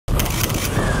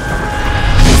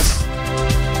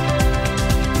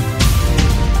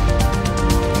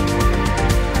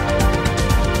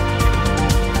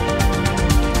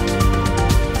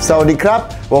Sawadee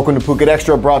krap! Welcome to Phuket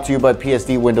Extra, brought to you by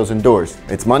PSD Windows and Doors.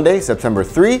 It's Monday, September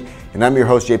 3, and I'm your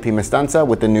host JP Mestanza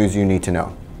with the news you need to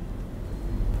know.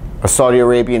 A Saudi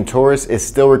Arabian tourist is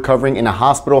still recovering in a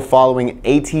hospital following an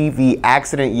ATV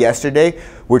accident yesterday,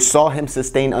 which saw him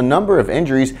sustain a number of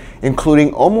injuries,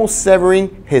 including almost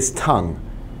severing his tongue.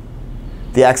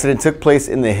 The accident took place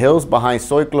in the hills behind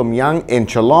Soi Klom Yang in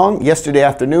Chalong yesterday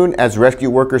afternoon as rescue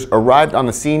workers arrived on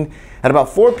the scene at about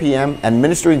 4 p.m.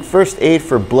 administering first aid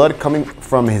for blood coming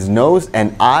from his nose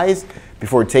and eyes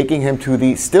before taking him to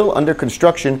the still under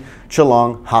construction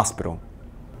Chalong Hospital.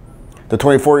 The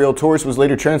 24-year-old tourist was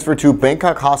later transferred to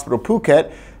Bangkok Hospital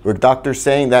Phuket, with doctors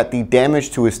saying that the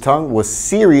damage to his tongue was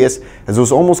serious as it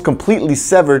was almost completely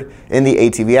severed in the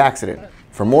ATV accident.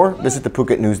 For more, visit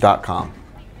thephuketnews.com.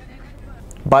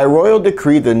 By royal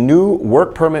decree, the new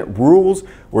work permit rules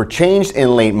were changed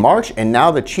in late March, and now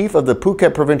the chief of the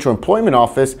Phuket Provincial Employment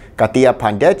Office, Katia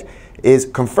Pandit, is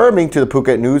confirming to the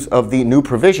Phuket News of the new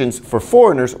provisions for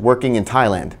foreigners working in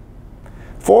Thailand.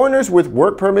 Foreigners with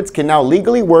work permits can now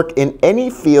legally work in any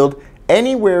field,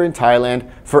 anywhere in Thailand,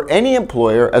 for any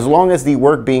employer, as long as the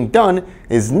work being done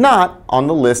is not on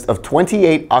the list of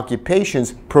 28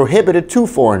 occupations prohibited to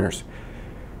foreigners.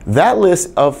 That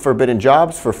list of forbidden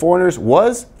jobs for foreigners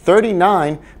was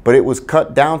 39, but it was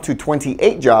cut down to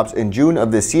 28 jobs in June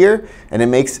of this year, and it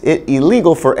makes it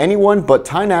illegal for anyone but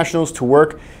Thai nationals to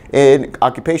work in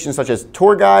occupations such as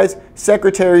tour guides,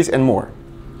 secretaries, and more.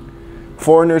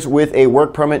 Foreigners with a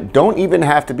work permit don't even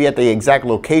have to be at the exact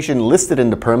location listed in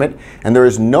the permit, and there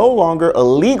is no longer a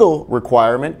legal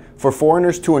requirement for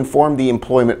foreigners to inform the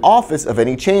employment office of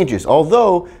any changes,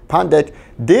 although Pandit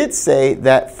did say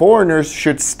that foreigners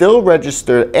should still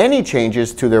register any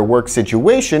changes to their work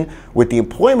situation with the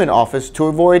employment office to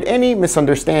avoid any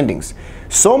misunderstandings.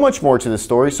 So much more to the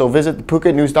story, so visit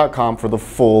thephuketnews.com for the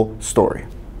full story.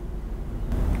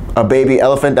 A baby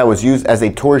elephant that was used as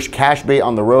a tourist cache bait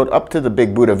on the road up to the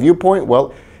Big Buddha viewpoint,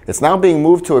 well, it's now being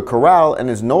moved to a corral and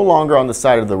is no longer on the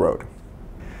side of the road.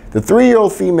 The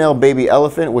 3-year-old female baby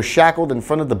elephant was shackled in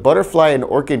front of the Butterfly and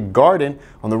Orchid Garden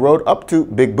on the road up to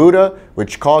Big Buddha,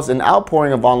 which caused an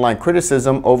outpouring of online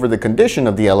criticism over the condition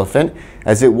of the elephant,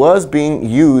 as it was being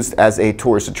used as a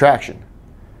tourist attraction.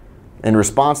 In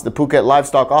response, the Phuket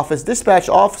Livestock Office dispatched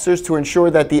officers to ensure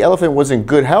that the elephant was in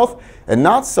good health and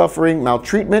not suffering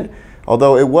maltreatment,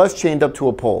 although it was chained up to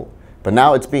a pole. But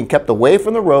now it's being kept away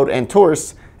from the road and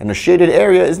tourists, and a shaded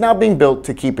area is now being built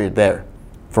to keep it there.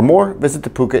 For more, visit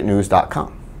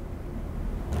thephuketnews.com.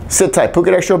 Sit tight,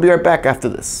 Phuket Extra will be right back after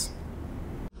this.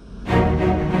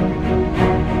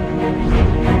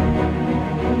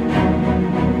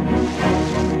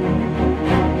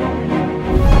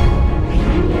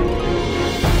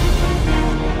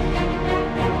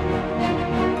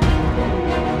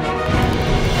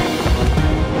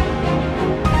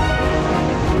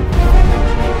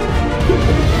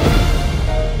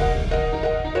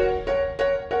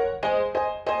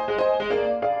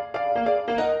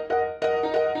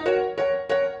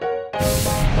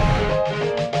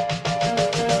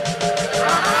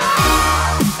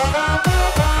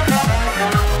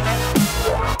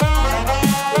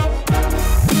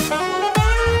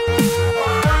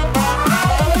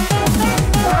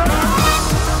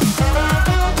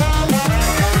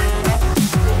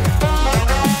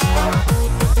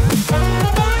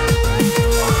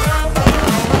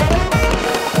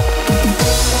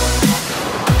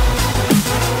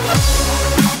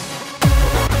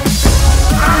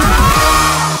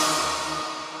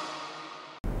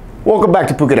 Welcome back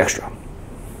to Phuket Extra.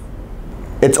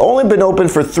 It's only been open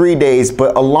for 3 days,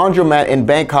 but a laundromat in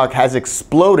Bangkok has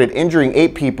exploded, injuring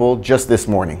 8 people just this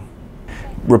morning.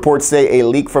 Reports say a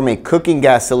leak from a cooking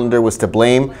gas cylinder was to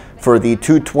blame for the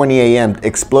 2:20 a.m.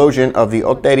 explosion of the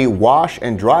Otteri wash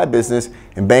and dry business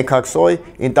in Bangkok Soi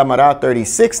in Tamara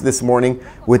 36 this morning,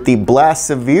 with the blast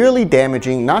severely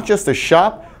damaging not just the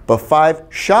shop, but 5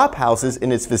 shop houses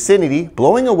in its vicinity,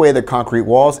 blowing away the concrete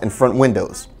walls and front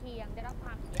windows.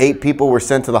 8 people were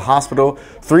sent to the hospital,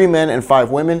 3 men and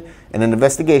 5 women, and an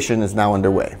investigation is now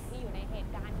underway.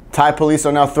 Thai police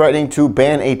are now threatening to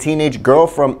ban a teenage girl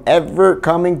from ever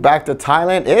coming back to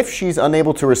Thailand if she's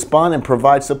unable to respond and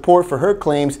provide support for her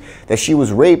claims that she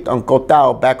was raped on Koh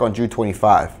Tao back on June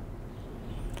 25.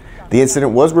 The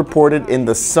incident was reported in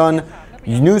the Sun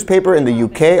newspaper in the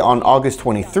UK on August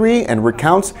 23 and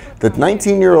recounts the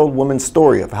 19-year-old woman's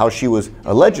story of how she was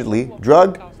allegedly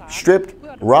drugged, stripped,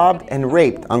 robbed, and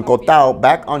raped on Koh Tao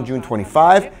back on June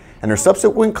 25, and her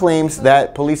subsequent claims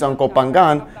that police on Koh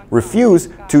Phangan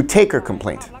refused to take her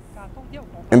complaint.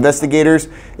 Investigators,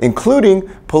 including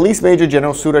Police Major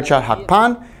General Surachat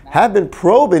Hakpan, have been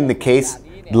probing the case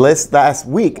last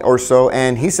week or so,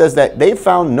 and he says that they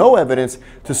found no evidence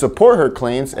to support her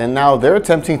claims, and now they're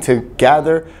attempting to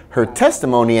gather her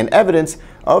testimony and evidence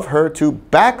of her to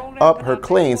back up her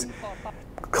claims,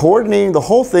 coordinating the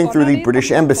whole thing through the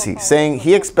British Embassy, saying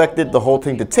he expected the whole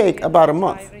thing to take about a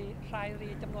month.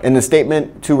 In a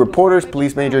statement to reporters,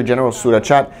 Police Major General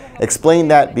Surachat explained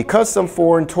that because some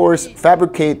foreign tourists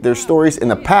fabricate their stories in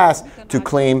the past to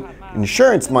claim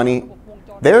insurance money,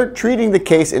 they're treating the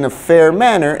case in a fair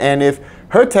manner, and if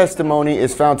her testimony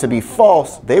is found to be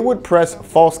false, they would press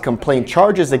false complaint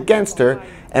charges against her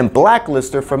and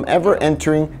blacklist her from ever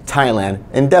entering Thailand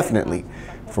indefinitely.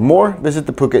 For more, visit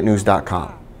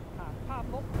thephuket.news.com.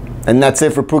 And that's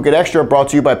it for Phuket Extra, brought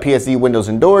to you by PSD Windows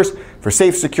and Doors. For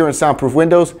safe, secure, and soundproof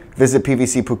windows, visit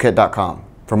pvcphuket.com.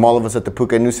 From all of us at the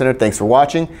Phuket News Center, thanks for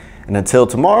watching. And until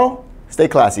tomorrow, stay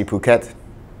classy, Phuket.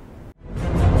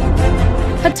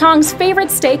 Patong's favorite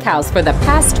steakhouse for the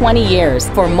past 20 years.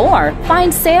 For more,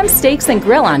 find Sam's Steaks and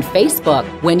Grill on Facebook.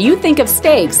 When you think of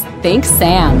steaks, think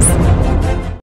Sam's.